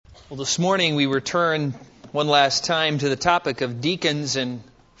Well, this morning we return one last time to the topic of deacons in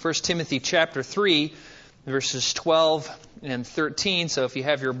 1 Timothy chapter 3, verses 12 and 13. So if you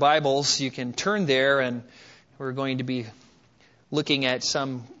have your Bibles, you can turn there, and we're going to be looking at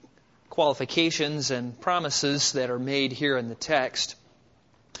some qualifications and promises that are made here in the text.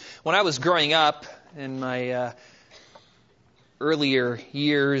 When I was growing up in my earlier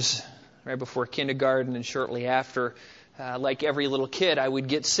years, right before kindergarten and shortly after, like every little kid, I would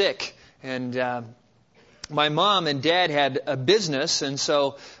get sick. And my mom and dad had a business, and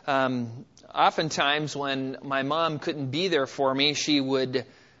so oftentimes when my mom couldn't be there for me, she would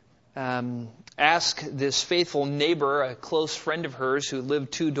ask this faithful neighbor, a close friend of hers who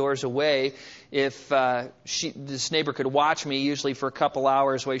lived 2 doors away, if this neighbor could watch me, usually for a couple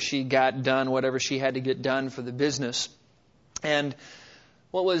hours while she got done whatever she had to get done for the business. And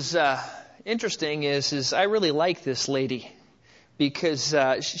what was interesting is I really liked this lady because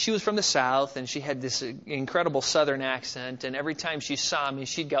she was from the South and she had this incredible Southern accent, and every time she saw me,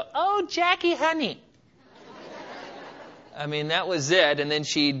 she'd go, "Oh, Jackie, honey." I mean, that was it. And then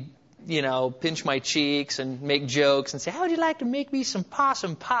she'd, pinch my cheeks and make jokes and say, "How would you like to make me some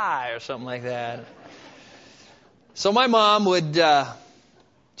possum pie?" or something like that. So my mom would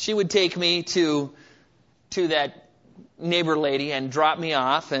take me to that neighbor lady and drop me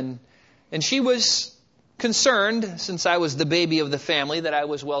off, and she was concerned, since I was the baby of the family, that I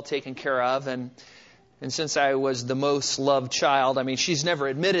was well taken care of, and since I was the most loved child. I mean, she's never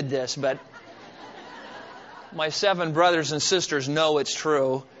admitted this, but my 7 brothers and sisters know it's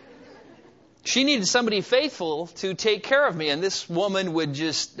true. She needed somebody faithful to take care of me, and this woman would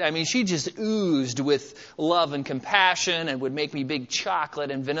she just oozed with love and compassion and would make me big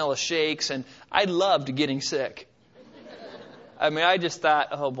chocolate and vanilla shakes, and I loved getting sick. I mean, I just thought,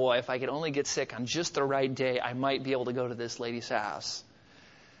 oh boy, if I could only get sick on just the right day, I might be able to go to this lady's house.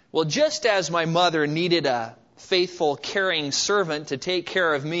 Well, just as my mother needed a faithful, caring servant to take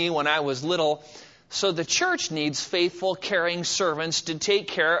care of me when I was little, so the church needs faithful, caring servants to take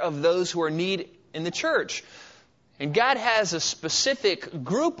care of those who are in need in the church. And God has a specific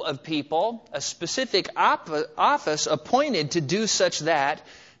group of people, a specific office appointed to do such that,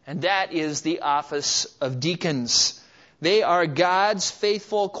 and that is the office of deacons. They are God's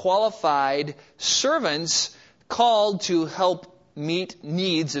faithful, qualified servants called to help meet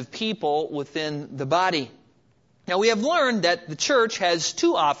needs of people within the body. Now, we have learned that the church has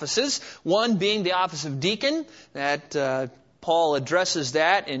 2 offices, one being the office of deacon, that Paul addresses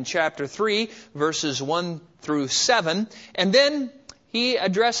that in chapter 3, verses 1 through 7, and then he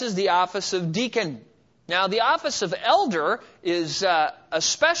addresses the office of deacon. Now, the office of elder is a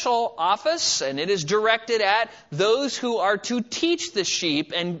special office, and it is directed at those who are to teach the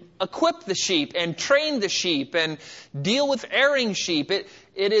sheep and equip the sheep and train the sheep and deal with erring sheep.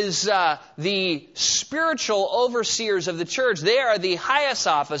 It is the spiritual overseers of the church. They are the highest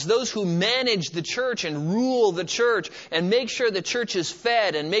office, those who manage the church and rule the church and make sure the church is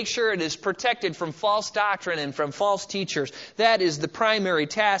fed and make sure it is protected from false doctrine and from false teachers. That is the primary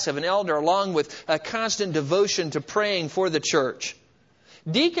task of an elder, along with a constant devotion to praying for the church.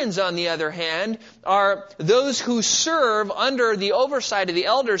 Deacons, on the other hand, are those who serve under the oversight of the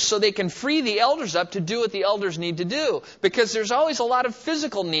elders so they can free the elders up to do what the elders need to do. Because there's always a lot of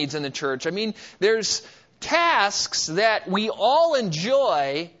physical needs in the church. I mean, there's tasks that we all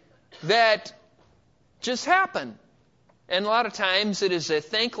enjoy that just happen. And a lot of times it is a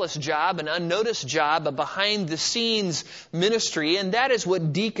thankless job, an unnoticed job, a behind-the-scenes ministry, and that is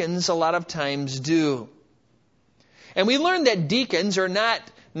what deacons a lot of times do. And we learned that deacons are not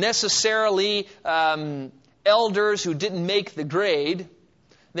necessarily elders who didn't make the grade.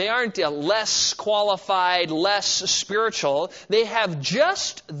 They aren't less qualified, less spiritual. They have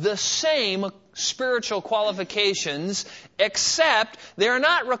just the same spiritual qualifications, except they are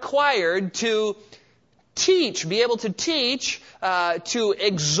not required to be able to teach, to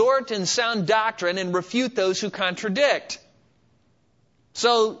exhort in sound doctrine and refute those who contradict.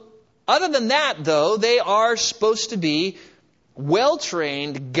 So, other than that, though, they are supposed to be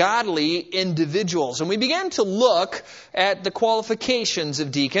well-trained, godly individuals. And we began to look at the qualifications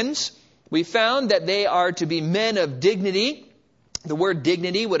of deacons. We found that they are to be men of dignity. The word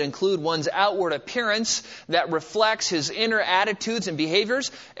dignity would include one's outward appearance that reflects his inner attitudes and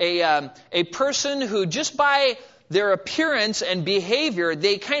behaviors. A person who, just by their appearance and behavior,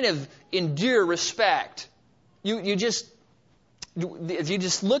 they kind of endear respect. You just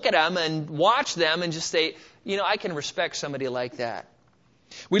look at them and watch them and just say, I can respect somebody like that.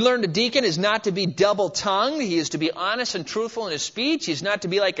 We learned a deacon is not to be double-tongued. He is to be honest and truthful in his speech. He's not to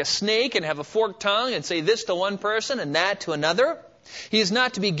be like a snake and have a forked tongue and say this to one person and that to another. He is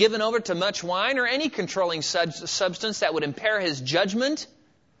not to be given over to much wine or any controlling substance that would impair his judgment.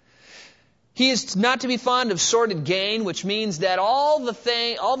 He is not to be fond of sordid gain, which means that all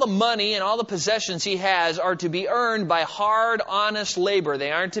the money and all the possessions he has are to be earned by hard, honest labor.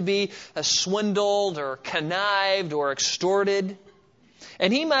 They aren't to be swindled or connived or extorted.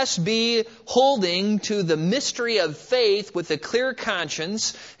 And he must be holding to the mystery of faith with a clear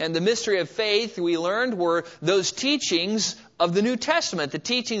conscience. And the mystery of faith, we learned, were those teachings of the New Testament, the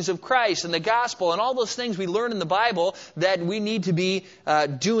teachings of Christ and the gospel and all those things we learn in the Bible that we need to be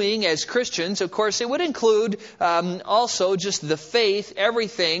doing as Christians. Of course, it would include also just the faith,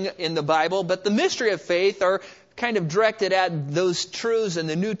 everything in the Bible. But the mystery of faith are kind of directed at those truths in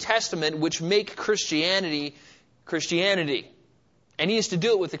the New Testament which make Christianity. And he is to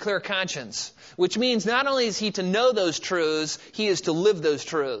do it with a clear conscience, which means not only is he to know those truths, he is to live those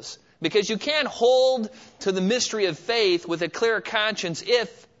truths. Because you can't hold to the mystery of faith with a clear conscience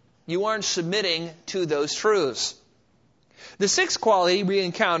if you aren't submitting to those truths. The sixth quality we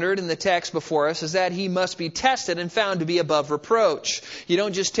encountered in the text before us is that he must be tested and found to be above reproach. You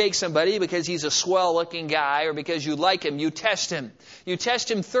don't just take somebody because he's a swell-looking guy or because you like him. You test him. You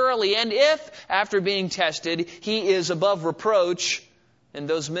test him thoroughly. And if, after being tested, he is above reproach in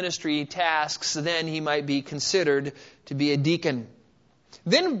those ministry tasks, then he might be considered to be a deacon.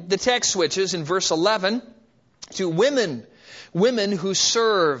 Then the text switches in verse 11 to women who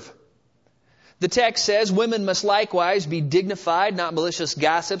serve. The text says, women must likewise be dignified, not malicious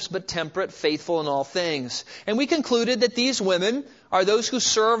gossips, but temperate, faithful in all things. And we concluded that these women are those who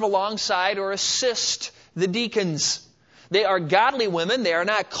serve alongside or assist the deacons. They are godly women. They are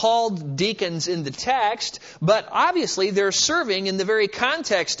not called deacons in the text, but obviously they're serving in the very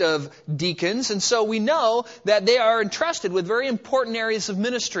context of deacons. And so we know that they are entrusted with very important areas of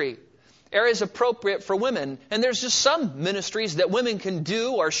ministry, areas appropriate for women. And there's just some ministries that women can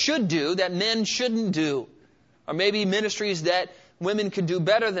do or should do that men shouldn't do. Or maybe ministries that women can do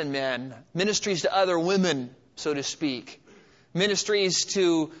better than men. Ministries to other women, so to speak. Ministries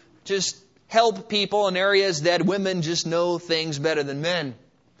to just help people in areas that women just know things better than men.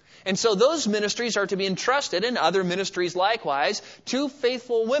 And so those ministries are to be entrusted, and other ministries likewise, to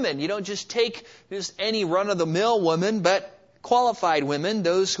faithful women. You don't just take just any run-of-the-mill woman, but qualified women,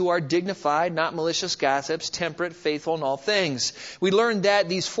 those who are dignified, not malicious gossips, temperate, faithful in all things. We learned that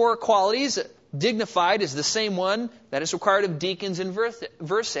these four qualities, dignified is the same one that is required of deacons in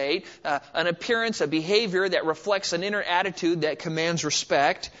verse 8, an appearance, a behavior that reflects an inner attitude that commands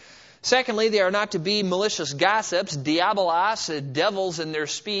respect. Secondly, they are not to be malicious gossips, diabolos, devils in their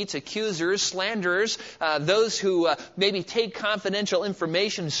speech, accusers, slanderers, those who maybe take confidential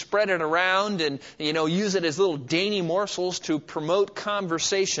information, spread it around, and use it as little dainty morsels to promote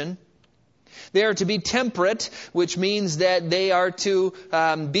conversation. They are to be temperate, which means that they are to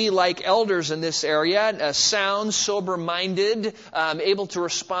be like elders in this area, sound, sober-minded, able to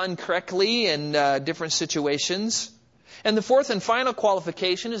respond correctly in different situations. And the fourth and final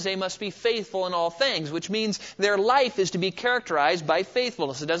qualification is they must be faithful in all things, which means their life is to be characterized by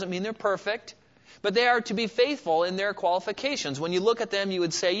faithfulness. It doesn't mean they're perfect, but they are to be faithful in their qualifications. When you look at them, you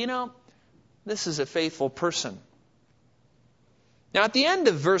would say, this is a faithful person. Now, at the end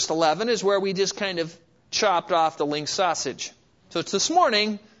of verse 11 is where we just kind of chopped off the link sausage. So it's this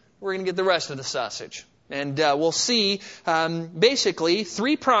morning, we're going to get the rest of the sausage. And we'll see basically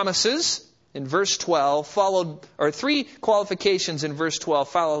three promises in verse 12, three qualifications in verse 12,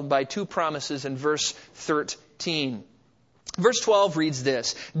 followed by two promises in verse 13. Verse 12 reads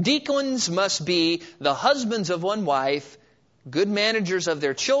this: deacons must be the husbands of one wife, good managers of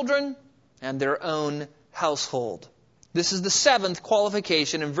their children and their own household. This is the seventh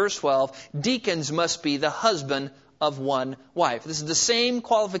qualification in verse 12. Deacons must be the husband of one wife. This is the same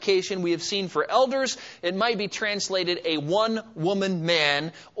qualification we have seen for elders. It might be translated a one-woman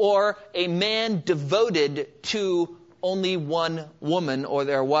man, or a man devoted to only one woman or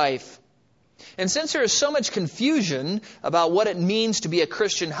their wife. And since there is so much confusion about what it means to be a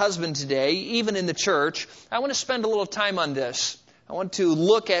Christian husband today, even in the church, I want to spend a little time on this. I want to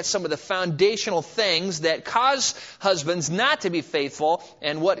look at some of the foundational things that cause husbands not to be faithful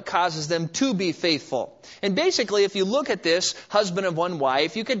and what causes them to be faithful. And basically, if you look at this husband of one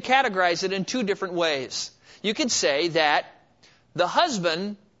wife, you could categorize it in two different ways. You could say that the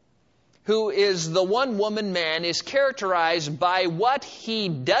husband who is the one-woman man is characterized by what he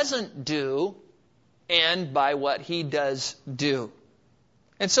doesn't do and by what he does do.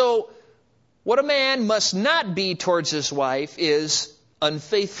 And so, what a man must not be towards his wife is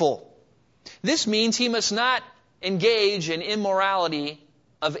unfaithful. This means he must not engage in immorality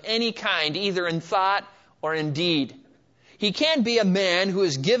of any kind, either in thought or in deed. he can be a man who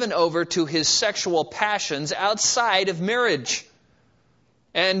is given over to his sexual passions outside of marriage.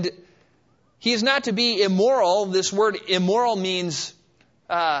 And he is not to be immoral. This word immoral means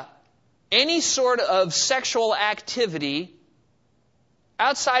any sort of sexual activity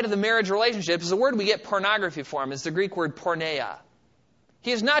outside of the marriage relationship. Is the word we get pornography from. It's the Greek word porneia.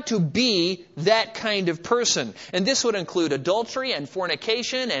 He is not to be that kind of person. And this would include adultery and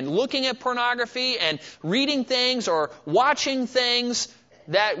fornication and looking at pornography and reading things or watching things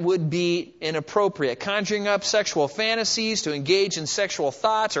that would be inappropriate. Conjuring up sexual fantasies, to engage in sexual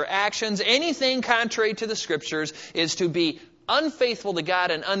thoughts or actions, anything contrary to the Scriptures is to be unfaithful to God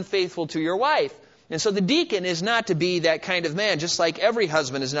and unfaithful to your wife. And so the deacon is not to be that kind of man, just like every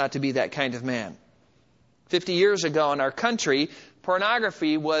husband is not to be that kind of man. 50 years ago in our country,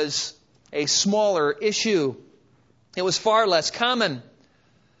 pornography was a smaller issue. It was far less common.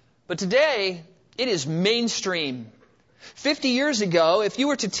 But today, it is mainstream. 50 years ago, if you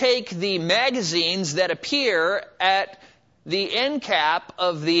were to take the magazines that appear at the end cap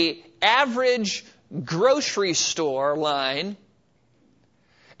of the average grocery store line,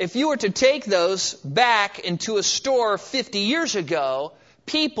 if you were to take those back into a store 50 years ago,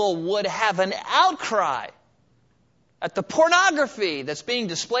 people would have an outcry at the pornography that's being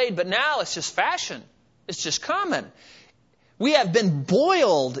displayed. But now it's just fashion. It's just common. We have been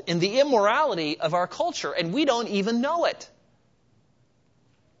boiled in the immorality of our culture, and we don't even know it.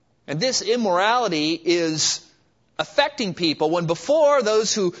 And this immorality is affecting people, when before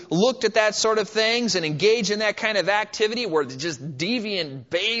those who looked at that sort of things and engaged in that kind of activity were just deviant,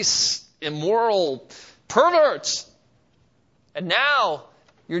 base, immoral perverts. And now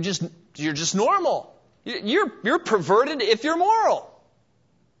you're just normal. You're perverted if you're moral.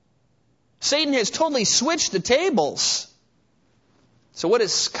 Satan has totally switched the tables. So what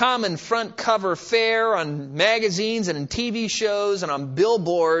is common front cover fare on magazines and in TV shows and on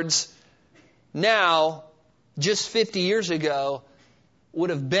billboards now, just 50 years ago, would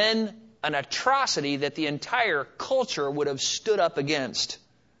have been an atrocity that the entire culture would have stood up against.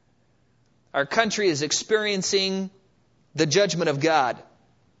 Our country is experiencing the judgment of God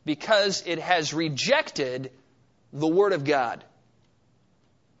because it has rejected the Word of God.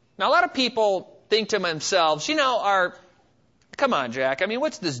 Now, a lot of people think to themselves, come on, Jack,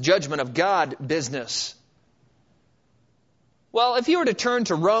 what's this judgment of God business? Well, if you were to turn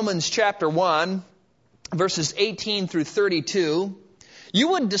to Romans chapter 1, verses 18 through 32, you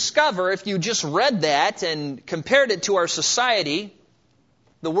would discover, if you just read that and compared it to our society,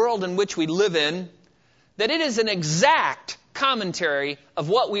 the world in which we live in, that it is an exact commentary of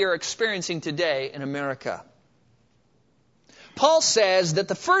what we are experiencing today in America. Paul says that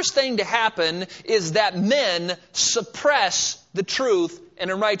the first thing to happen is that men suppress the truth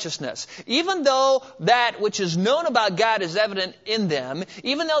and unrighteousness. Even though that which is known about God is evident in them,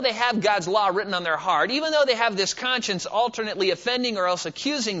 even though they have God's law written on their heart, even though they have this conscience alternately offending or else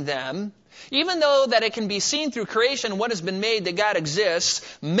accusing them, even though that it can be seen through creation what has been made that God exists,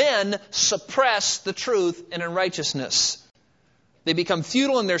 men suppress the truth and unrighteousness. They become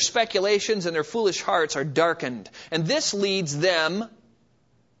futile in their speculations and their foolish hearts are darkened. And this leads them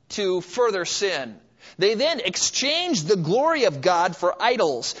to further sin. They then exchange the glory of God for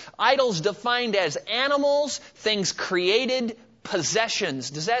idols. Idols defined as animals, things created, possessions.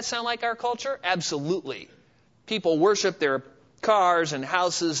 Does that sound like our culture? Absolutely. People worship their cars and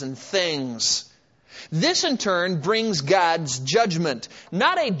houses and things. This in turn brings God's judgment.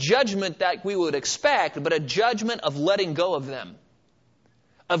 Not a judgment that we would expect, but a judgment of letting go of them,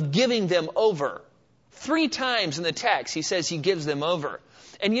 of giving them over. 3 times in the text he says he gives them over.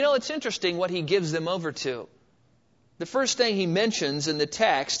 And it's interesting what he gives them over to. The first thing he mentions in the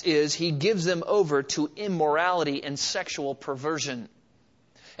text is he gives them over to immorality and sexual perversion.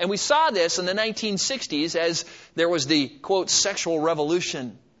 And we saw this in the 1960s as there was the, quote, sexual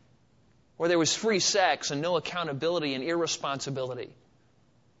revolution, where there was free sex and no accountability and irresponsibility.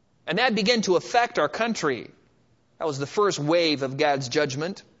 And that began to affect our country. That was the first wave of God's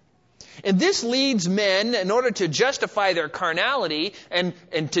judgment. And this leads men, in order to justify their carnality and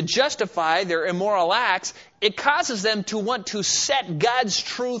to justify their immoral acts, it causes them to want to set God's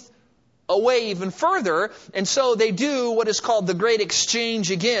truth away even further. And so they do what is called the great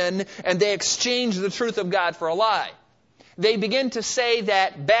exchange again, and they exchange the truth of God for a lie. They begin to say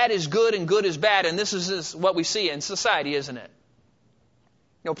that bad is good and good is bad, and this is what we see in society, isn't it?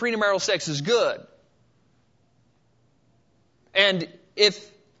 Premarital sex is good. And if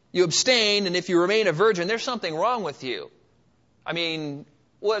you abstain and if you remain a virgin, there's something wrong with you.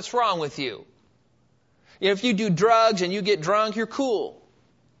 What's wrong with you? If you do drugs and you get drunk, you're cool.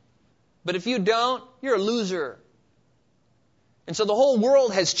 But if you don't, you're a loser. And so the whole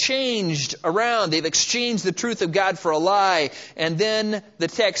world has changed around. They've exchanged the truth of God for a lie. And then the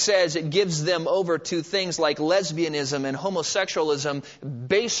text says it gives them over to things like lesbianism and homosexualism,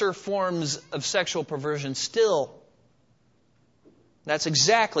 baser forms of sexual perversion still. That's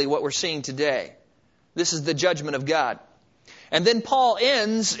exactly what we're seeing today. This is the judgment of God. And then Paul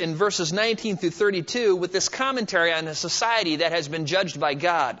ends in verses 19 through 32 with this commentary on a society that has been judged by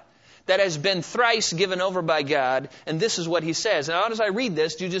God, that has been thrice given over by God. And this is what he says. Now, as I read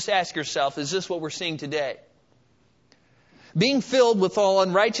this, you just ask yourself, is this what we're seeing today? Being filled with all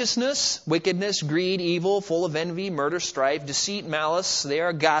unrighteousness, wickedness, greed, evil, full of envy, murder, strife, deceit, malice. They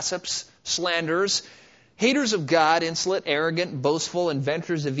are gossips, slanderers, haters of God, insolent, arrogant, boastful,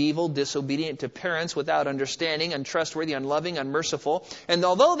 inventors of evil, disobedient to parents, without understanding, untrustworthy, unloving, unmerciful. And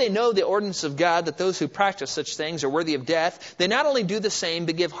although they know the ordinance of God, that those who practice such things are worthy of death, they not only do the same,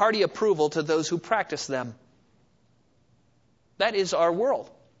 but give hearty approval to those who practice them. That is our world.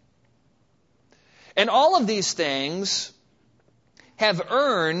 And all of these things have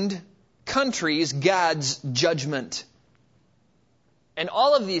earned countries God's judgment. And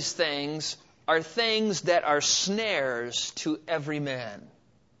all of these things are things that are snares to every man.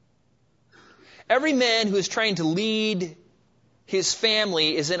 Every man who is trying to lead his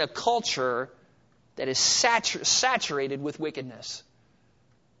family is in a culture that is saturated with wickedness.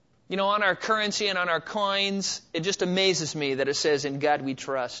 You know, on our currency and on our coins, it just amazes me that it says, "In God we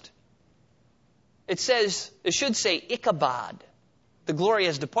trust." It should say, "Ichabod." The glory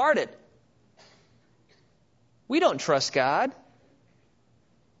has departed. We don't trust God.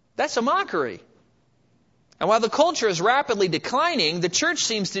 That's a mockery. And while the culture is rapidly declining, the church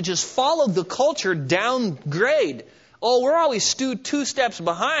seems to just follow the culture downgrade. Oh, we're always two steps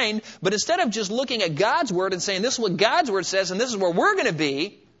behind, but instead of just looking at God's Word and saying, this is what God's Word says and this is where we're going to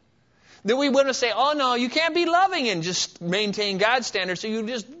be, then we want to say, oh no, you can't be loving and just maintain God's standards. So you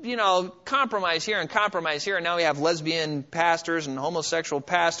just, compromise here and compromise here. And now we have lesbian pastors and homosexual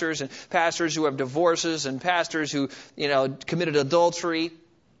pastors and pastors who have divorces and pastors who, committed adultery.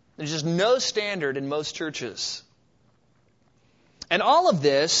 There's just no standard in most churches. And all of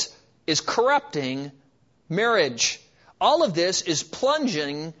this is corrupting marriage. All of this is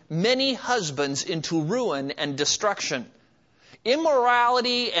plunging many husbands into ruin and destruction.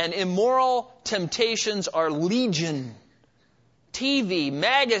 Immorality and immoral temptations are legion. TV,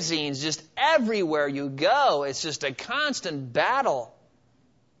 magazines, just everywhere you go. It's just a constant battle.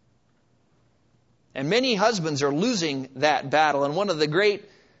 And many husbands are losing that battle. And one of the great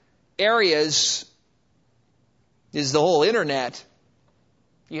areas is the whole internet.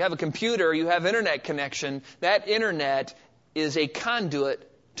 You have a computer, you have internet connection. That internet is a conduit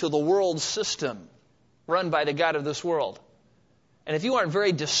to the world system run by the God of this world. And if you aren't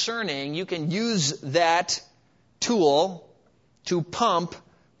very discerning, you can use that tool to pump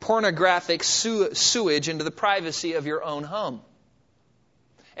pornographic sewage into the privacy of your own home.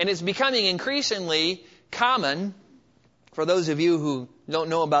 And it's becoming increasingly common. For those of you who don't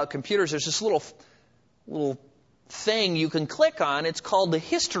know about computers, there's this little thing you can click on. It's called the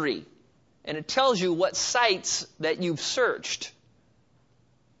history. And it tells you what sites that you've searched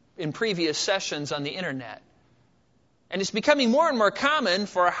in previous sessions on the internet. And it's becoming more and more common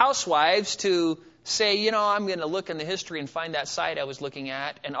for housewives to say, I'm going to look in the history and find that site I was looking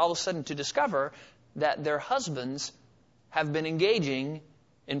at, and all of a sudden to discover that their husbands have been engaging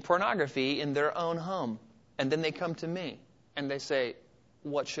in pornography in their own home. And then they come to me and they say,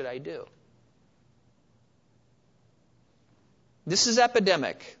 what should I do? This is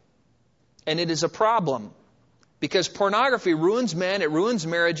epidemic, and it is a problem. Because pornography ruins men, it ruins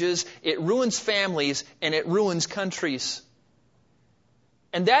marriages, it ruins families, and it ruins countries.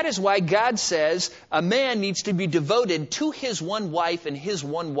 And that is why God says a man needs to be devoted to his one wife and his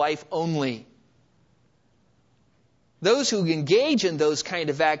one wife only. Those who engage in those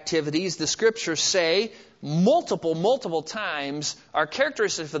kind of activities, the Scriptures say, multiple times, are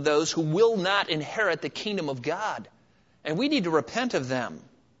characteristics of those who will not inherit the kingdom of God. And we need to repent of them.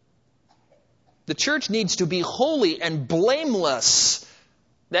 The church needs to be holy and blameless,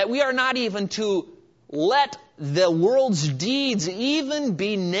 that we are not even to let the world's deeds even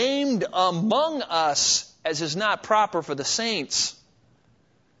be named among us, as is not proper for the saints.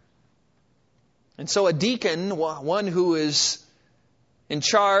 And so a deacon, one who is in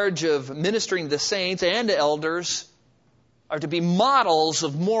charge of ministering to the saints and to elders, are to be models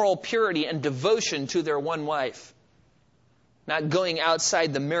of moral purity and devotion to their one wife, not going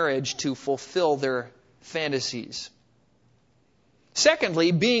outside the marriage to fulfill their fantasies.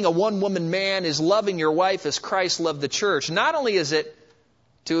 Secondly, being a one-woman man is loving your wife as Christ loved the church. Not only is it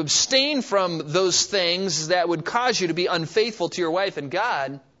to abstain from those things that would cause you to be unfaithful to your wife and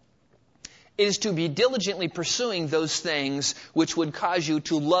God, is to be diligently pursuing those things which would cause you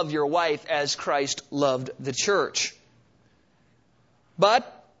to love your wife as Christ loved the church.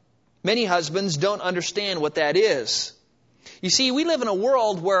 But many husbands don't understand what that is. You see, we live in a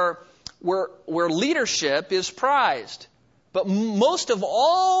world where leadership is prized. But most of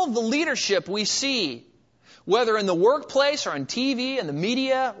all the leadership we see, whether in the workplace or on TV, in the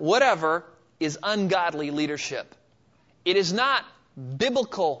media, whatever, is ungodly leadership. It is not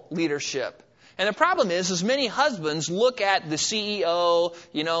biblical leadership. And the problem is many husbands look at the CEO,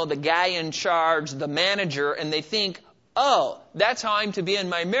 the guy in charge, the manager, and they think, oh, that's how I'm to be in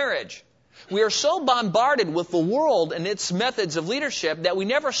my marriage. We are so bombarded with the world and its methods of leadership that we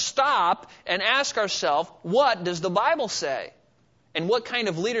never stop and ask ourselves, what does the Bible say? And what kind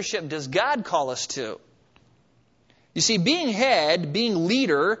of leadership does God call us to? You see, being head, being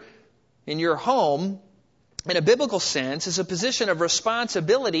leader in your home, in a biblical sense, is a position of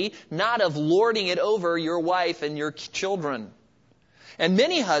responsibility, not of lording it over your wife and your children. And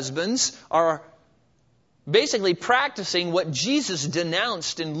many husbands are basically practicing what Jesus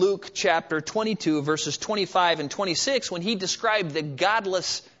denounced in Luke chapter 22, verses 25 and 26, when He described the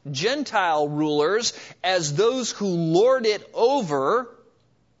godless Gentile rulers as those who lord it over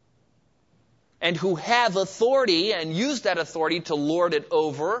and who have authority and use that authority to lord it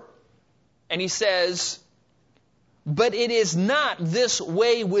over. And He says, but it is not this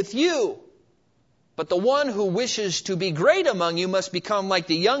way with you. But the one who wishes to be great among you must become like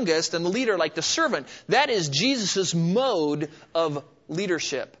the youngest, and the leader like the servant. That is Jesus' mode of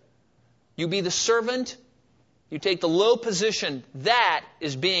leadership. You be the servant, you take the low position. That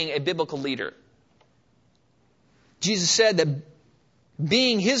is being a biblical leader. Jesus said that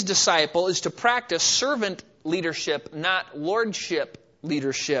being His disciple is to practice servant leadership, not lordship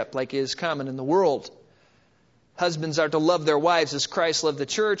leadership, like is common in the world. Husbands are to love their wives as Christ loved the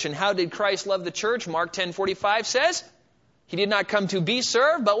church. And how did Christ love the church? Mark 10:45 says, He did not come to be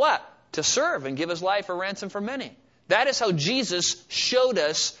served, but what? To serve and give His life a ransom for many. That is how Jesus showed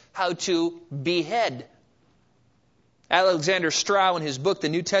us how to be head. Alexander Strauss, in his book, The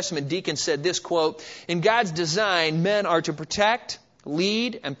New Testament Deacon, said this, quote, in God's design, men are to protect,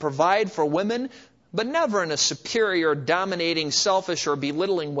 lead, and provide for women, but never in a superior, dominating, selfish, or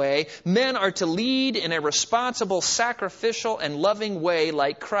belittling way. Men are to lead in a responsible, sacrificial, and loving way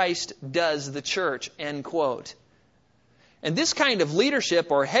like Christ does the church, end quote. And this kind of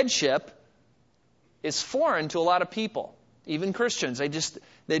leadership or headship is foreign to a lot of people, even Christians.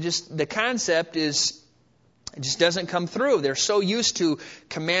 The concept just doesn't come through. They're so used to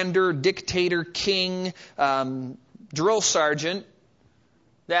commander, dictator, king, drill sergeant,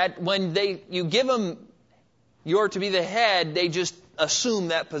 that when you give them you're to be the head, they just assume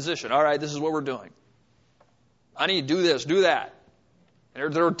that position. All right, this is what we're doing. I need to do this, do that.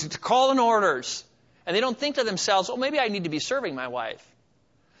 And they're calling orders. And they don't think to themselves, oh, maybe I need to be serving my wife.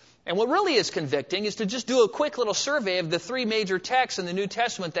 And what really is convicting is to just do a quick little survey of the 3 major texts in the New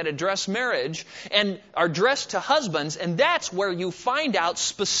Testament that address marriage and are addressed to husbands. And that's where you find out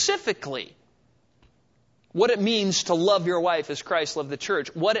specifically what it means to love your wife as Christ loved the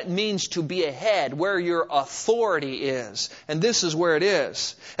church. What it means to be a head, where your authority is. And this is where it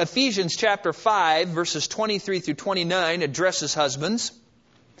is. Ephesians chapter 5, verses 23 through 29 addresses husbands.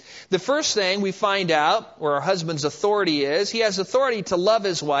 The first thing we find out where our husband's authority is, he has authority to love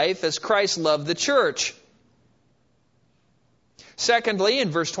his wife as Christ loved the church. Secondly, in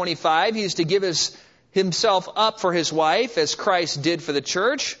verse 25, he is to give himself up for his wife as Christ did for the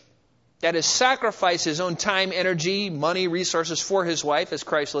church. That is, sacrifice his own time, energy, money, resources for his wife as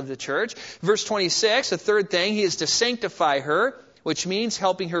Christ loved the church. Verse 26, the third thing, he is to sanctify her, which means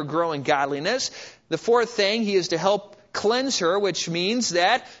helping her grow in godliness. The fourth thing, he is to help cleanse her, which means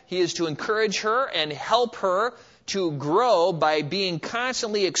that he is to encourage her and help her to grow by being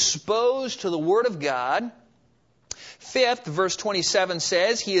constantly exposed to the Word of God. Fifth, verse 27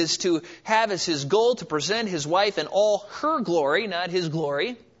 says he is to have as his goal to present his wife in all her glory, not his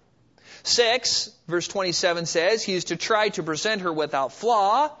glory. 6, verse 27 says he is to try to present her without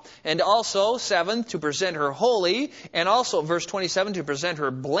flaw. And also, 7th, to present her holy. And also, verse 27, to present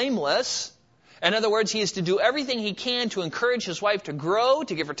her blameless. In other words, he is to do everything he can to encourage his wife to grow,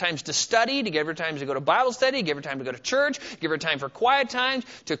 to give her times to study, to give her times to go to Bible study, to give her time to go to church, give her time for quiet times,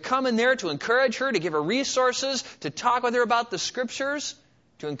 to come in there to encourage her, to give her resources, to talk with her about the Scriptures,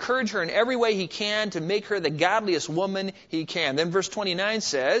 to encourage her in every way he can, to make her the godliest woman he can. Then verse 29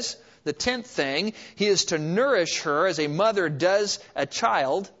 says, the 10th thing, he is to nourish her as a mother does a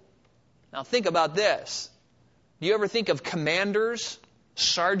child. Now think about this. Do you ever think of commanders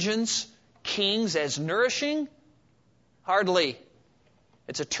sergeants, kings as nourishing? Hardly.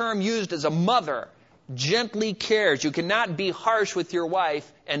 It's a term used as a mother gently cares. You cannot be harsh with your wife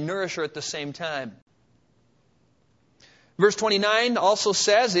and nourish her at the same time. Verse 29 also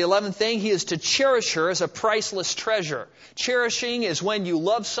says, the 11th thing, he is to cherish her as a priceless treasure. Cherishing is when you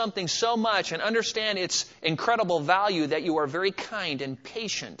love something so much and understand its incredible value that you are very kind and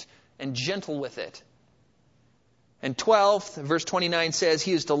patient and gentle with it. And 12th, verse 29 says,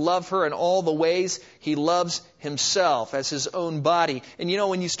 he is to love her in all the ways he loves himself as his own body. And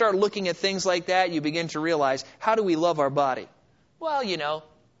when you start looking at things like that, you begin to realize, how do we love our body? Well,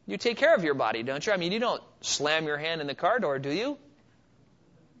 you take care of your body, don't you? You don't slam your hand in the car door, do you?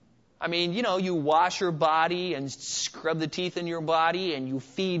 You wash your body and scrub the teeth in your body and you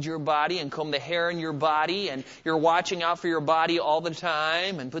feed your body and comb the hair in your body and you're watching out for your body all the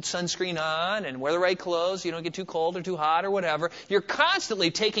time and put sunscreen on and wear the right clothes so you don't get too cold or too hot or whatever. You're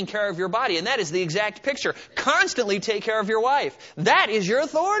constantly taking care of your body, and that is the exact picture. Constantly take care of your wife. That is your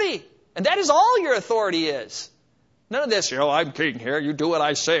authority. And that is all your authority is. None of this, I'm king here, you do what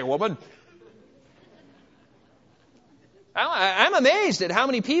I say, woman. I'm amazed at how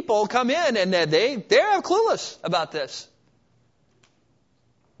many people come in and they're clueless about this.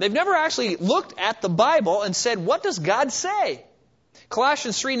 They've never actually looked at the Bible and said, what does God say?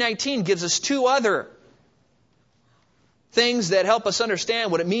 Colossians 3:19 gives us two other things that help us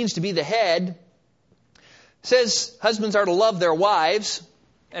understand what it means to be the head. It says husbands are to love their wives.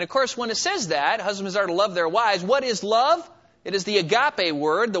 And of course, when it says that, husbands are to love their wives, what is love? It is the agape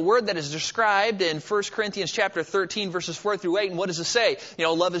word, the word that is described in 1 Corinthians chapter 13, verses 4 through 8. And what does it say?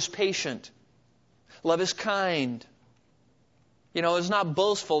 Love is patient. Love is kind. It is not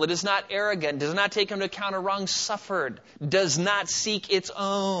boastful. It is not arrogant. Does not take into account a wrong suffered. Does not seek its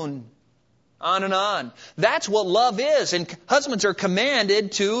own. On and on. That's what love is. And husbands are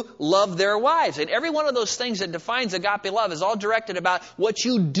commanded to love their wives. And every one of those things that defines agape love is all directed about what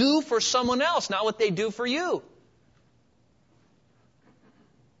you do for someone else, not what they do for you.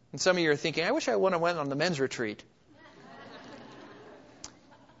 And some of you are thinking, I wish I would have went on the men's retreat.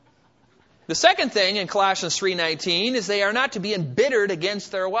 The second thing in Colossians 3:19 is they are not to be embittered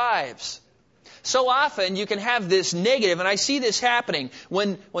against their wives. So often you can have this negative, and I see this happening.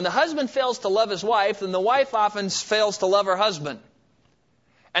 When the husband fails to love his wife, then the wife often fails to love her husband.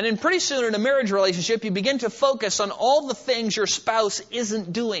 And then pretty soon in a marriage relationship, you begin to focus on all the things your spouse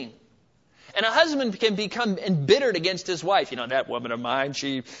isn't doing. And a husband can become embittered against his wife. That woman of mine,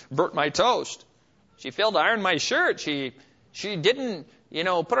 she burnt my toast. She failed to iron my shirt. She didn't,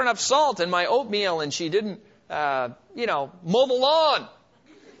 put enough salt in my oatmeal, and she didn't, mow the lawn.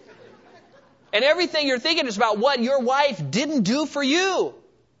 And everything you're thinking is about what your wife didn't do for you.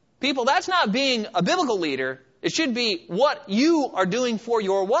 People, that's not being a biblical leader. It should be what you are doing for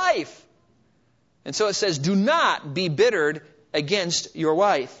your wife. And so it says, do not be bittered against your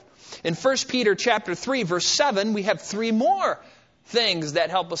wife. In 1 Peter chapter 3, verse 7, we have three more things that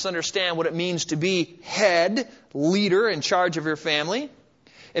help us understand what it means to be head, leader, in charge of your family.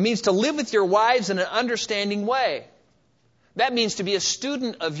 It means to live with your wives in an understanding way. That means to be a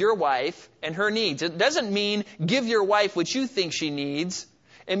student of your wife and her needs. It doesn't mean give your wife what you think she needs.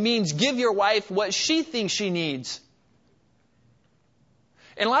 It means give your wife what she thinks she needs.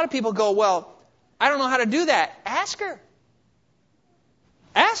 And a lot of people go, well, I don't know how to do that. Ask her.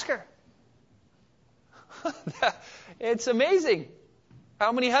 Ask her. It's amazing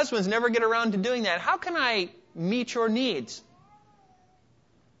how many husbands never get around to doing that. How can I meet your needs?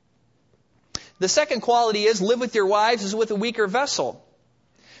 The second quality is live with your wives as with a weaker vessel.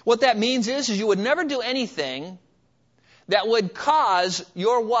 What that means is you would never do anything that would cause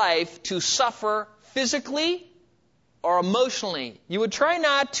your wife to suffer physically or emotionally. You would try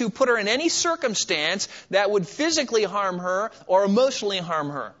not to put her in any circumstance that would physically harm her or emotionally harm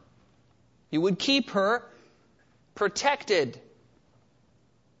her. You would keep her protected.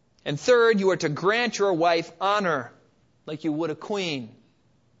 And third, you are to grant your wife honor like you would a queen.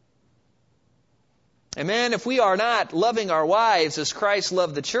 Amen. If we are not loving our wives as Christ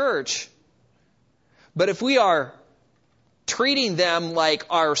loved the church, but if we are treating them like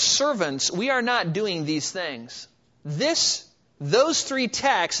our servants, we are not doing these things. Those three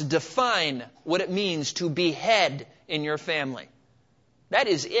texts define what it means to be head in your family. That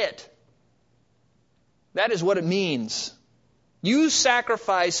is it. That is what it means. You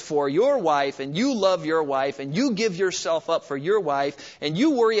sacrifice for your wife, and you love your wife, and you give yourself up for your wife, and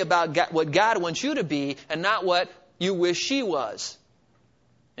you worry about what God wants you to be and not what you wish she was.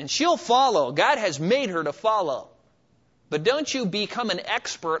 And she'll follow. God has made her to follow. But don't you become an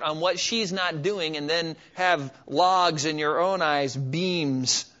expert on what she's not doing and then have logs in your own eyes,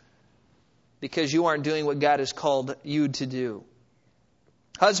 beams, because you aren't doing what God has called you to do.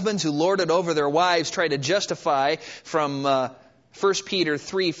 Husbands who lord it over their wives try to justify from 1 Peter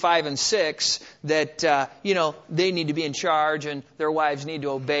 3, 5, and 6 that, they need to be in charge and their wives need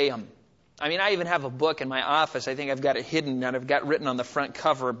to obey them. I mean, I even have a book in my office. I think I've got it hidden and I've got written on the front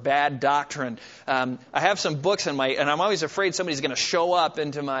cover, Bad Doctrine. I have some books and I'm always afraid somebody's going to show up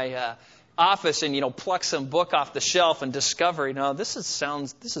into my office and, pluck some book off the shelf and discover, this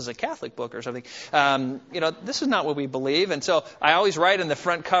is a Catholic book or something. This is not what we believe. And so I always write in the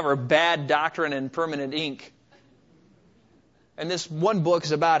front cover, Bad Doctrine in permanent ink. And this one book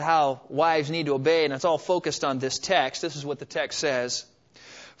is about how wives need to obey, and it's all focused on this text. This is what the text says.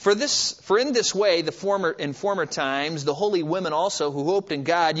 For in this way, in former times, the holy women also who hoped in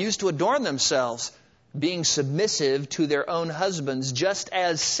God used to adorn themselves, being submissive to their own husbands, just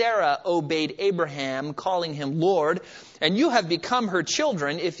as Sarah obeyed Abraham, calling him Lord. And you have become her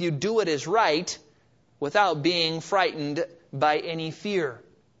children if you do what is right, without being frightened by any fear.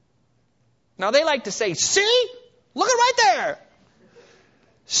 Now they like to say, see? Look at right there.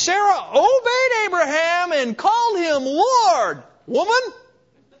 Sarah obeyed Abraham and called him Lord. Woman?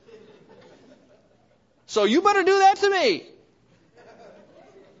 So you better do that to me.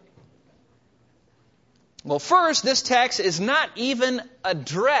 Well, first, this text is not even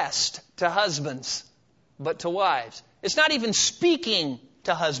addressed to husbands, but to wives. It's not even speaking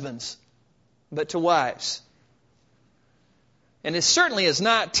to husbands, but to wives. And it certainly is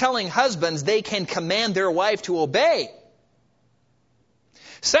not telling husbands they can command their wife to obey.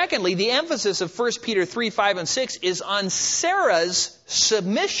 Secondly, the emphasis of 1 Peter 3, 5, and 6 is on Sarah's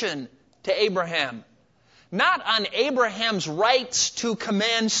submission to Abraham, not on Abraham's rights to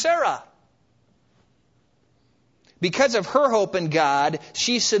command Sarah. Because of her hope in God,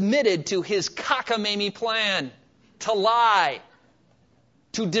 she submitted to his cockamamie plan to lie,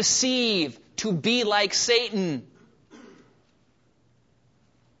 to deceive, to be like Satan.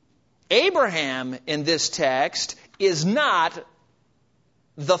 Abraham in this text is not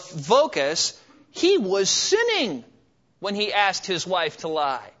the focus. He was sinning when he asked his wife to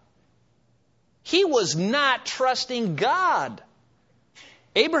lie. He was not trusting God.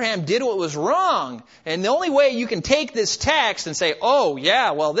 Abraham did what was wrong. And the only way you can take this text and say, oh,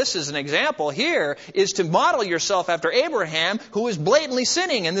 yeah, well, this is an example here, is to model yourself after Abraham, who is blatantly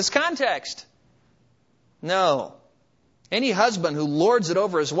sinning in this context. No. Any husband who lords it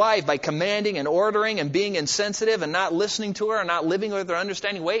over his wife by commanding and ordering and being insensitive and not listening to her and not living with her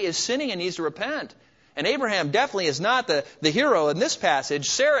understanding way is sinning and needs to repent. And Abraham definitely is not the hero in this passage.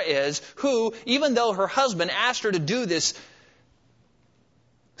 Sarah is, who, even though her husband asked her to do this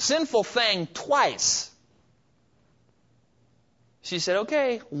sinful thing twice, she said,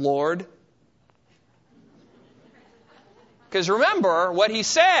 okay, Lord. Because remember what he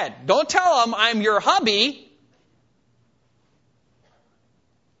said. Don't tell him I'm your hubby.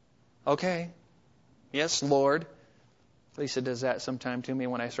 Okay. Yes, Lord. Lisa does that sometime to me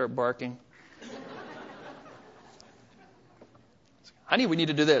when I start barking. Honey, we need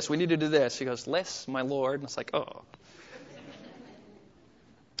to do this. We need to do this. She goes, yes, my Lord. And it's like, oh.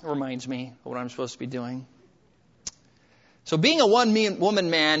 It reminds me of what I'm supposed to be doing. So being a one-woman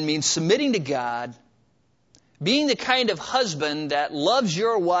man means submitting to God, being the kind of husband that loves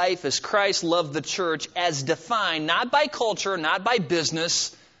your wife as Christ loved the church, as defined not by culture, not by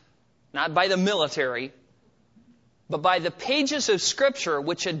business, not by the military, but by the pages of Scripture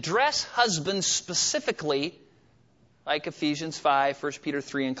which address husbands specifically, like Ephesians 5, 1 Peter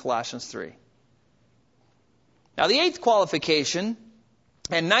 3, and Colossians 3. Now the eighth qualification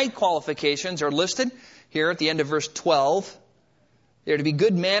and ninth qualifications are listed here at the end of verse 12. They are to be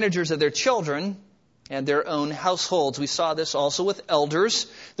good managers of their children and their own households. We saw this also with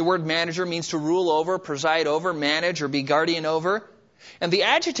elders. The word manager means to rule over, preside over, manage, or be guardian over. And the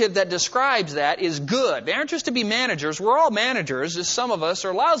adjective that describes that is good. They aren't just to be managers. We're all managers. Some of us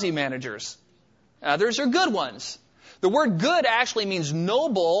are lousy managers. Others are good ones. The word good actually means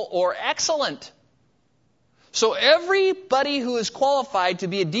noble or excellent. So everybody who is qualified to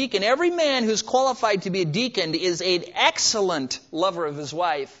be a deacon, every man who is qualified to be a deacon is an excellent lover of his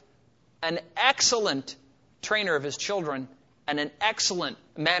wife, an excellent trainer of his children, and an excellent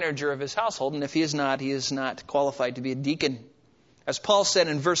manager of his household. And if he is not qualified to be a deacon. As Paul said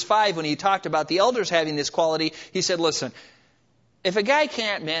in verse 5 when he talked about the elders having this quality, he said, listen, if a guy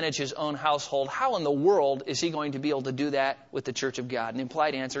can't manage his own household, how in the world is he going to be able to do that with the church of God? And the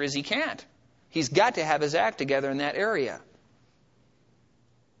implied answer is he can't. He's got to have his act together in that area.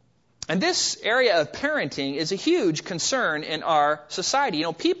 And this area of parenting is a huge concern in our society. You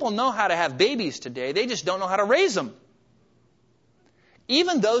know, people know how to have babies today. They just don't know how to raise them.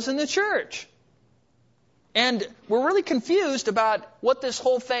 Even those in the church. And we're really confused about what this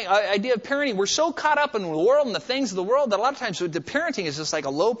whole thing, idea of parenting, we're so caught up in the world and the things of the world that a lot of times the parenting is just like a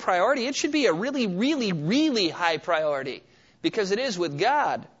low priority. It should be a really, really, really high priority because it is with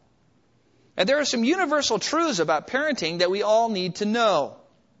God. And there are some universal truths about parenting that we all need to know.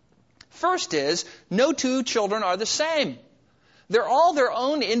 First is, no two children are the same. They're all their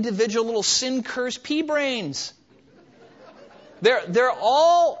own individual little sin-cursed pea brains. They're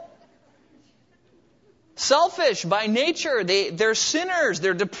all selfish by nature. They're sinners.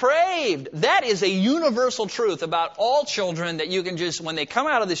 They're depraved. That is a universal truth about all children that you can just, when they come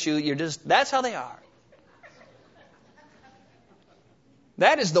out of the chute, that's how they are.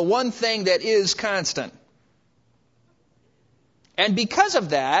 That is the one thing that is constant. And because of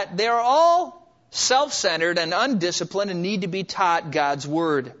that, they are all self-centered and undisciplined and need to be taught God's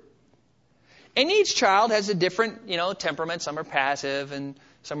Word. And each child has a different, temperament. Some are passive and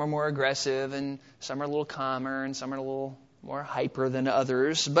some are more aggressive and some are a little calmer and some are a little more hyper than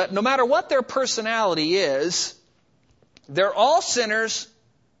others. But no matter what their personality is, they're all sinners,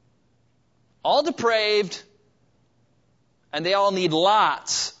 all depraved, and they all need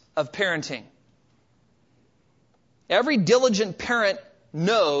lots of parenting. Every diligent parent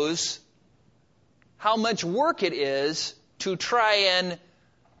knows how much work it is to try and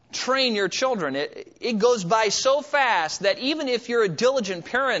train your children. It goes by so fast that even if you're a diligent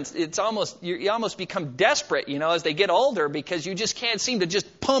parent, you almost become desperate, as they get older because you just can't seem to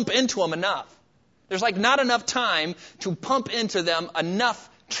just pump into them enough. There's not enough time to pump into them enough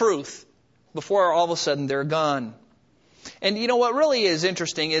truth before all of a sudden they're gone. And what really is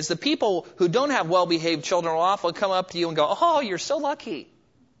interesting is the people who don't have well-behaved children will often come up to you and go, "Oh, you're so lucky.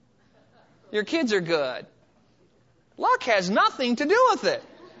 Your kids are good." Luck has nothing to do with it.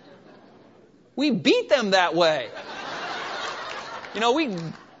 We beat them that way.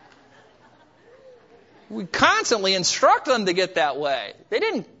 We constantly instruct them to get that way.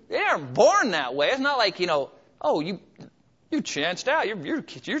 They aren't born that way. It's not like, you chanced out. Your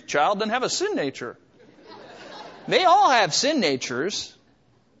child doesn't have a sin nature. They all have sin natures.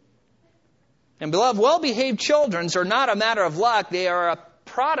 And beloved, well-behaved children are not a matter of luck. They are a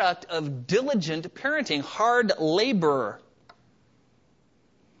product of diligent parenting, hard labor.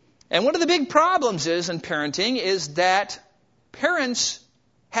 And one of the big problems in parenting is that parents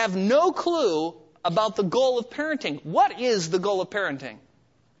have no clue about the goal of parenting. What is the goal of parenting?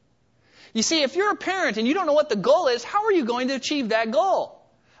 You see, if you're a parent and you don't know what the goal is, how are you going to achieve that goal?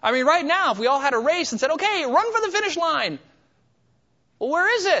 I mean, right now, if we all had a race and said, "Okay, run for the finish line." Well,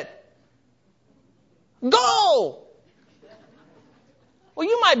 where is it? Go! Well,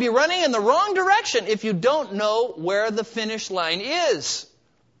 you might be running in the wrong direction if you don't know where the finish line is.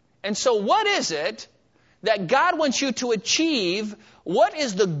 And so what is it that God wants you to achieve? What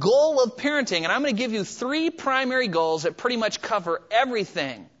is the goal of parenting? And I'm going to give you 3 primary goals that pretty much cover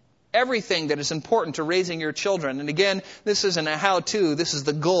everything that is important to raising your children. And again, this isn't a how-to, this is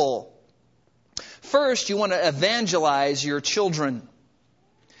the goal. First, you want to evangelize your children.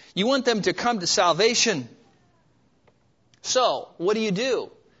 You want them to come to salvation. So, what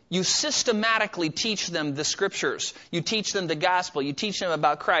do? You systematically teach them the Scriptures. You teach them the gospel. You teach them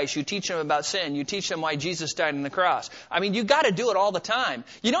about Christ. You teach them about sin. You teach them why Jesus died on the cross. I mean, you've got to do it all the time.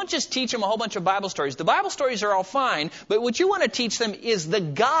 You don't just teach them a whole bunch of Bible stories. The Bible stories are all fine, but what you want to teach them is the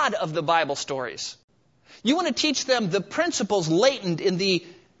God of the Bible stories. You want to teach them the principles latent in the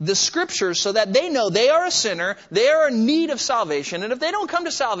Scriptures so that they know they are a sinner, they are in need of salvation, and if they don't come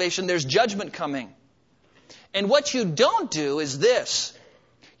to salvation, there's judgment coming. And what you don't do is this.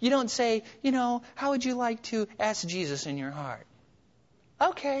 You don't say, how would you like to ask Jesus in your heart?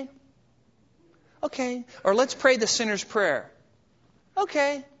 Okay. Or let's pray the sinner's prayer.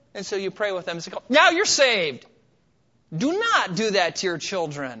 Okay. And so you pray with them and say, now you're saved. Do not do that to your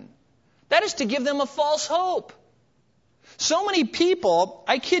children. That is to give them a false hope. So many people,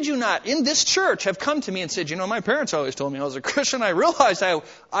 I kid you not, in this church have come to me and said, my parents always told me I was a Christian. I realized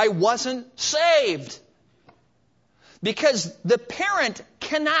I wasn't saved. Because the parent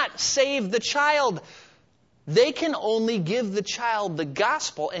cannot save the child. They can only give the child the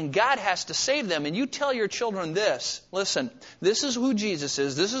gospel, and God has to save them. And you tell your children this. Listen, this is who Jesus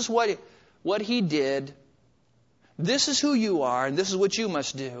is. This is what He did. This is who you are, and this is what you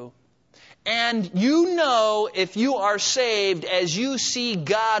must do. And if you are saved as you see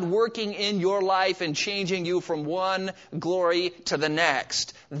God working in your life and changing you from one glory to the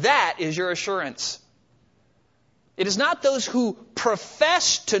next. That is your assurance. It is not those who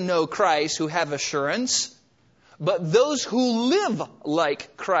profess to know Christ who have assurance, but those who live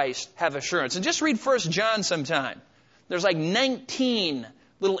like Christ have assurance. And just read 1 John sometime. There's like 19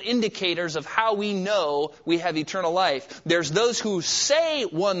 little indicators of how we know we have eternal life. There's those who say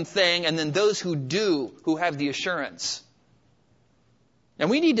one thing, and then those who do, who have the assurance.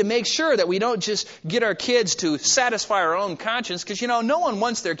 And we need to make sure that we don't just get our kids to satisfy our own conscience, because, no one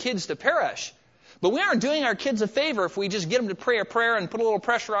wants their kids to perish. But we aren't doing our kids a favor if we just get them to pray a prayer and put a little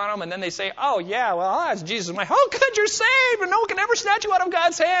pressure on them, and then they say, oh, yeah, well, I'll ask Jesus. I'm like, oh, good, you're saved, and no one can ever snatch you out of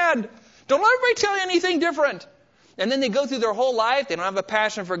God's hand. Don't let everybody tell you anything different. And then they go through their whole life. They don't have a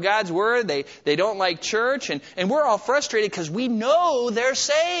passion for God's Word. They don't like church. And we're all frustrated because we know they're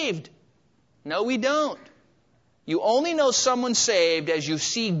saved. No, we don't. You only know someone's saved as you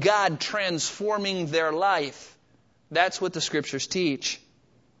see God transforming their life. That's what the Scriptures teach.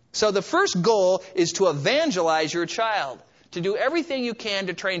 So the first goal is to evangelize your child, to do everything you can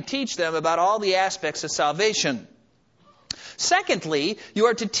to try and teach them about all the aspects of salvation. Secondly, you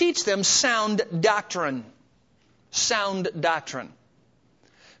are to teach them sound doctrine. Sound doctrine.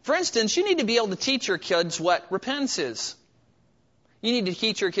 For instance, you need to be able to teach your kids what repentance is. You need to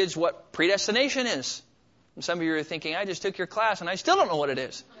teach your kids what predestination is. And some of you are thinking, I just took your class and I still don't know what it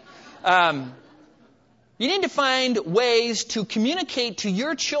is. You need to find ways to communicate to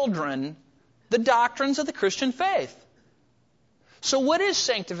your children the doctrines of the Christian faith. So what is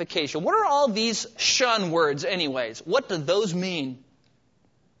sanctification? What are all these shun words anyways? What do those mean?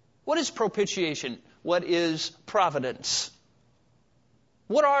 What is propitiation? What is providence?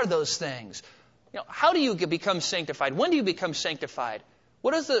 What are those things? How do you become sanctified? When do you become sanctified?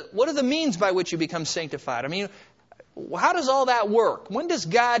 What are the means by which you become sanctified? I mean, how does all that work? When does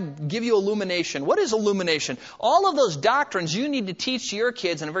God give you illumination? What is illumination? All of those doctrines you need to teach to your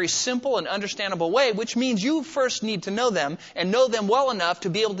kids in a very simple and understandable way, which means you first need to know them and know them well enough to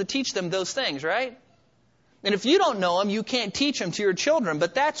be able to teach them those things, right? And if you don't know them, you can't teach them to your children.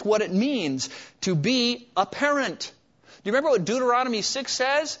 But that's what it means to be a parent. Do you remember what Deuteronomy 6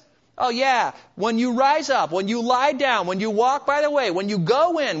 says? Oh yeah, when you rise up, when you lie down, when you walk by the way, when you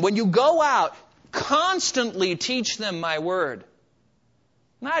go in, when you go out, constantly teach them my word.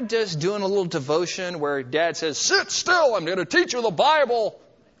 Not just doing a little devotion where Dad says, sit still, I'm going to teach you the Bible.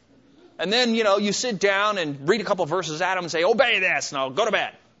 And then, you sit down and read a couple verses at them and say, obey this, now go to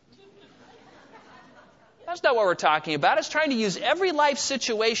bed. That's not what we're talking about. It's trying to use every life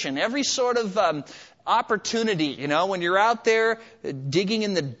situation, every sort of opportunity, when you're out there digging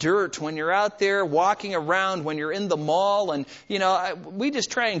in the dirt, when you're out there walking around, when you're in the mall, and, we just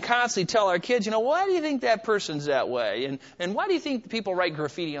try and constantly tell our kids, why do you think that person's that way? And why do you think people write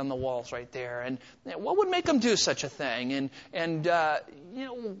graffiti on the walls right there? And what would make them do such a thing? And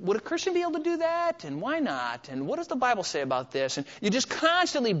would a Christian be able to do that? And why not? And what does the Bible say about this? And you're just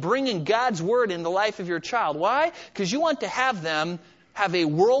constantly bringing God's Word in the life of your child. Why? Because you want to have them have a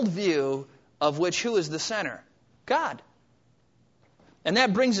worldview of which who is the center? God. And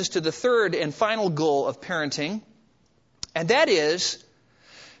that brings us to the third and final goal of parenting. And that is,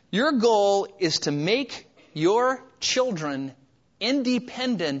 your goal is to make your children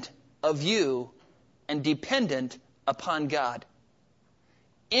independent of you and dependent upon God.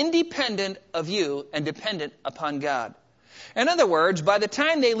 Independent of you and dependent upon God. In other words, by the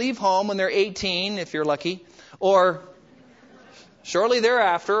time they leave home when they're 18, if you're lucky, or shortly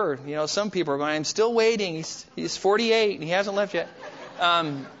thereafter, or, some people are going, I'm still waiting. He's 48 and he hasn't left yet.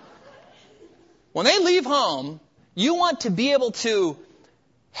 When they leave home, you want to be able to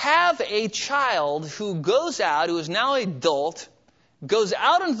have a child who goes out, who is now an adult, goes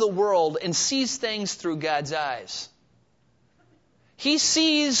out into the world and sees things through God's eyes. He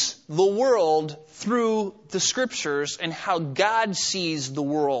sees the world through the Scriptures and how God sees the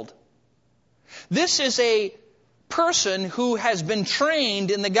world. This is a person who has been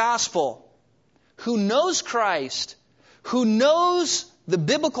trained in the gospel, who knows Christ, who knows the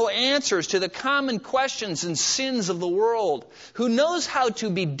biblical answers to the common questions and sins of the world, who knows how to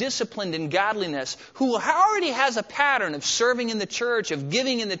be disciplined in godliness, who already has a pattern of serving in the church, of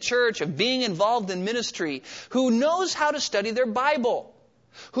giving in the church, of being involved in ministry, who knows how to study their Bible,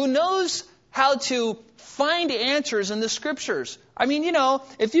 who knows how to find answers in the Scriptures. I mean,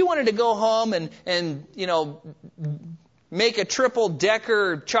 if you wanted to go home and make a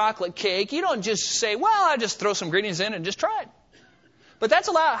triple-decker chocolate cake, you don't just say, well, I'll just throw some ingredients in and just try it. But that's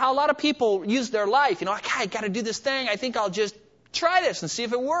how a lot of people use their life. I got to do this thing. I think I'll just try this and see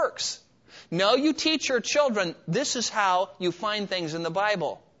if it works. No, you teach your children, this is how you find things in the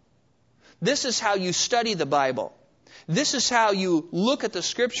Bible. This is how you study the Bible. This is how you look at the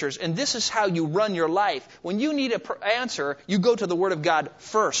Scriptures, and this is how you run your life. When you need an answer, you go to the Word of God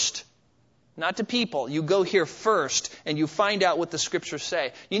first. Not to people. You go here first, and you find out what the Scriptures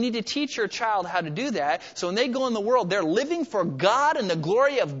say. You need to teach your child how to do that, so when they go in the world, they're living for God and the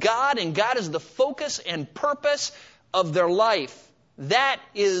glory of God, and God is the focus and purpose of their life. That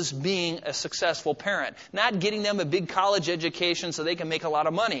is being a successful parent. Not getting them a big college education so they can make a lot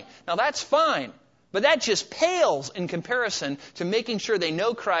of money. Now that's fine, but that just pales in comparison to making sure they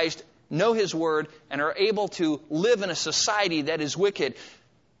know Christ, know His Word, and are able to live in a society that is wicked.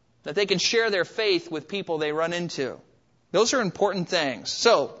 That they can share their faith with people they run into. Those are important things.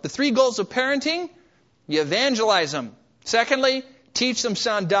 So, the 3 goals of parenting, you evangelize them. Secondly, teach them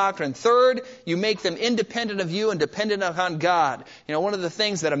sound doctrine. Third, you make them independent of you and dependent upon God. You know, one of the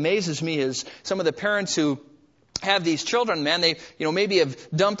things that amazes me is some of the parents who have these children, man, they, maybe have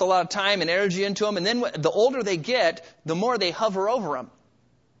dumped a lot of time and energy into them, and then the older they get, the more they hover over them.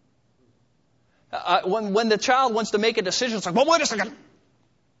 When the child wants to make a decision, it's like, well, wait a second.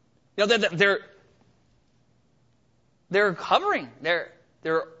 They're hovering.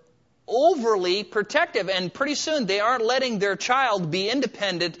 They're overly protective, and pretty soon they aren't letting their child be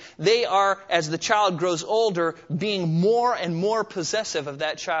independent. They are, as the child grows older, being more and more possessive of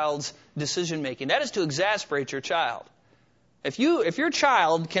that child's decision making. That is to exasperate your child. If your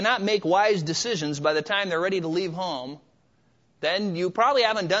child cannot make wise decisions by the time they're ready to leave home, then you probably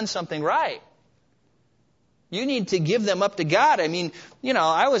haven't done something right. You need to give them up to God. I mean,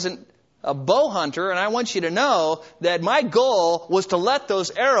 I was a bow hunter, and I want you to know that my goal was to let those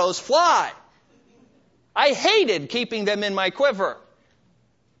arrows fly. I hated keeping them in my quiver.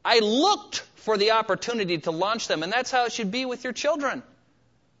 I looked for the opportunity to launch them, and that's how it should be with your children.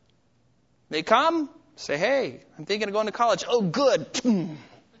 They come, say, hey, I'm thinking of going to college. Oh, good.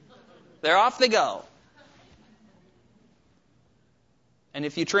 They're off they go. And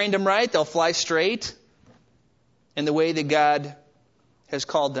if you trained them right, they'll fly straight in the way that God has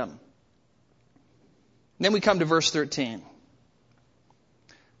called them. Then we come to verse 13.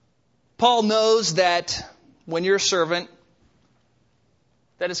 Paul knows that when you're a servant,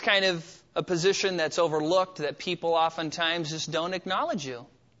 that is kind of a position that's overlooked, that people oftentimes just don't acknowledge you.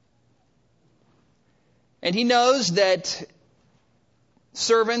 And he knows that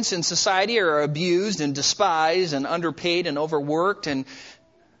servants in society are abused and despised and underpaid and overworked, and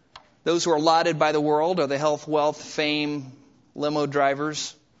those who are lauded by the world are the health, wealth, fame, limo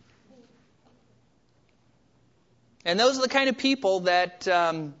drivers. And those are the kind of people that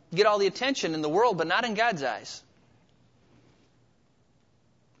get all the attention in the world, but not in God's eyes.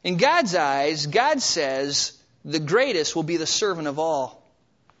 In God's eyes, God says the greatest will be the servant of all.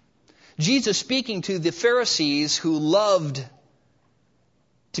 Jesus, speaking to the Pharisees who loved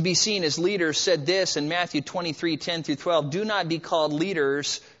to be seen as leaders, said this in Matthew 23:10-12, "Do not be called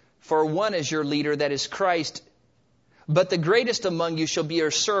leaders, for one is your leader, that is Christ. But the greatest among you shall be your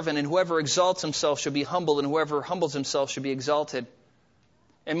servant, and whoever exalts himself shall be humbled, and whoever humbles himself shall be exalted."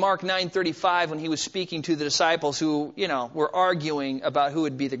 In Mark 9:35, when he was speaking to the disciples who, were arguing about who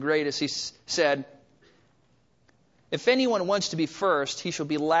would be the greatest, he said, "If anyone wants to be first, he shall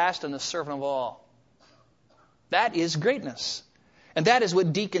be last and the servant of all." That is greatness. And that is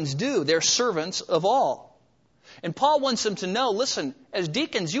what deacons do. They're servants of all. And Paul wants them to know, listen, as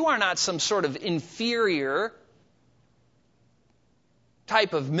deacons, you are not some sort of inferior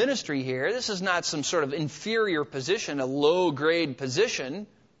type of ministry here. This is not some sort of inferior position, a low-grade position.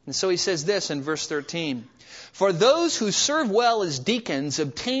 And so he says this in verse 13. "For those who serve well as deacons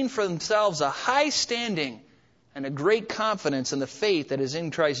obtain for themselves a high standing and a great confidence in the faith that is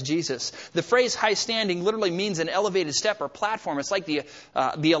in Christ Jesus." The phrase high standing literally means an elevated step or platform. It's like the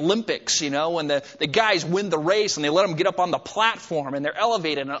Olympics, when the guys win the race and they let them get up on the platform and they're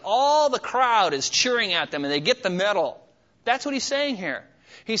elevated and all the crowd is cheering at them and they get the medal. That's what he's saying here.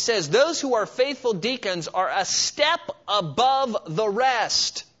 He says those who are faithful deacons are a step above the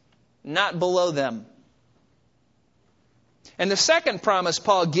rest, not below them. And the second promise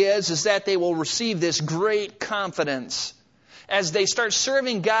Paul gives is that they will receive this great confidence. As they start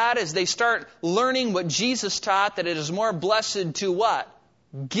serving God, as they start learning what Jesus taught, that it is more blessed to what?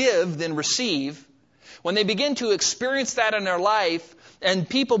 Give than receive. When they begin to experience that in their life, and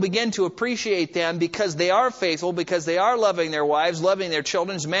people begin to appreciate them because they are faithful, because they are loving their wives, loving their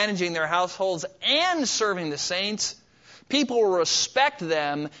children, managing their households, and serving the saints, people will respect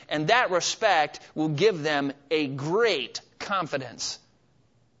them, and that respect will give them a great confidence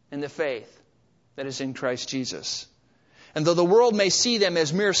in the faith that is in Christ Jesus. And though the world may see them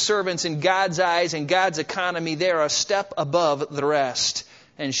as mere servants in God's eyes and God's economy, they are a step above the rest.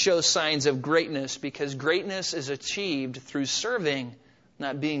 and show signs of greatness, because greatness is achieved through serving,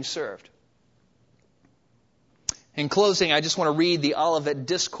 not being served. In closing, I just want to read the Olivet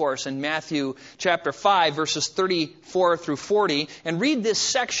Discourse in Matthew chapter 5, verses 34 through 40, and read this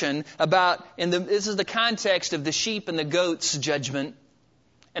section about, this is the context of the sheep and the goats judgment.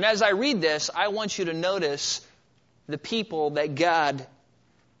 And as I read this, I want you to notice the people that God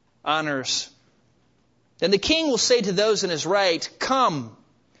honors. Then the king will say to those in his right, "Come,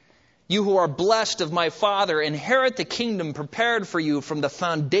 you who are blessed of my Father, inherit the kingdom prepared for you from the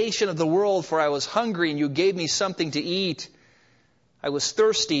foundation of the world. For I was hungry, and you gave me something to eat. I was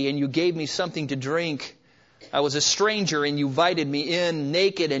thirsty, and you gave me something to drink. I was a stranger, and you invited me in.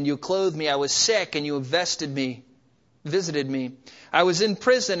 Naked, and you clothed me. I was sick, and you visited me. I was in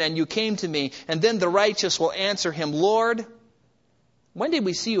prison, and you came to me." And then the righteous will answer him, "Lord, when did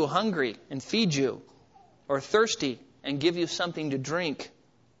we see you hungry and feed you, or thirsty and give you something to drink?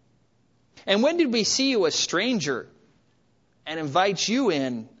 And when did we see you a stranger and invite you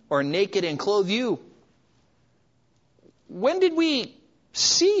in, or naked and clothe you? When did we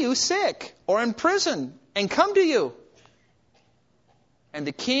see you sick or in prison and come to you?" And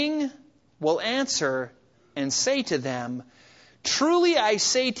the king will answer and say to them, "Truly I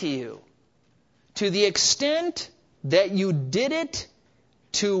say to you, to the extent that you did it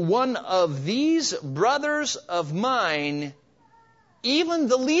to one of these brothers of mine, even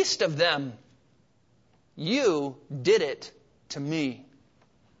the least of them, you did it to me."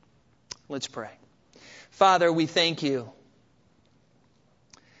 Let's pray. Father, we thank you.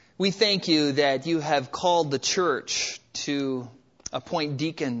 We thank you that you have called the church to appoint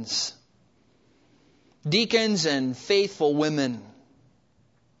deacons. Deacons and faithful women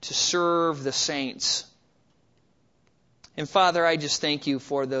to serve the saints. And Father, I just thank you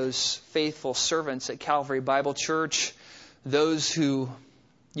for those faithful servants at Calvary Bible Church, those who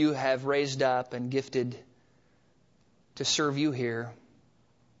you have raised up and gifted to serve you here.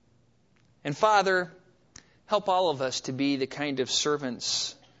 And Father, help all of us to be the kind of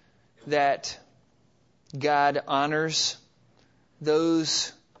servants that God honors,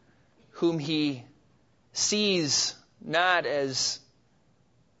 those whom He sees not as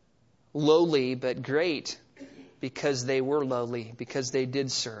lowly but great, because they were lowly, because they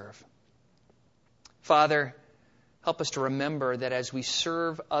did serve. Father, help us to remember that as we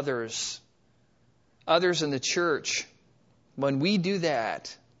serve others in the church, when we do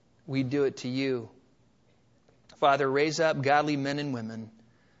that, we do it to you. Father, raise up godly men and women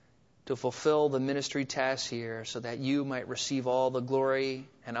to fulfill the ministry tasks here, so that you might receive all the glory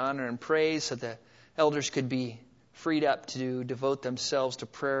and honor and praise, so the elders could be freed up to devote themselves to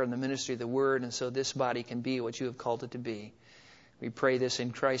prayer and the ministry of the word, and so this body can be what you have called it to be. We pray this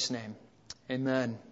in Christ's name. Amen.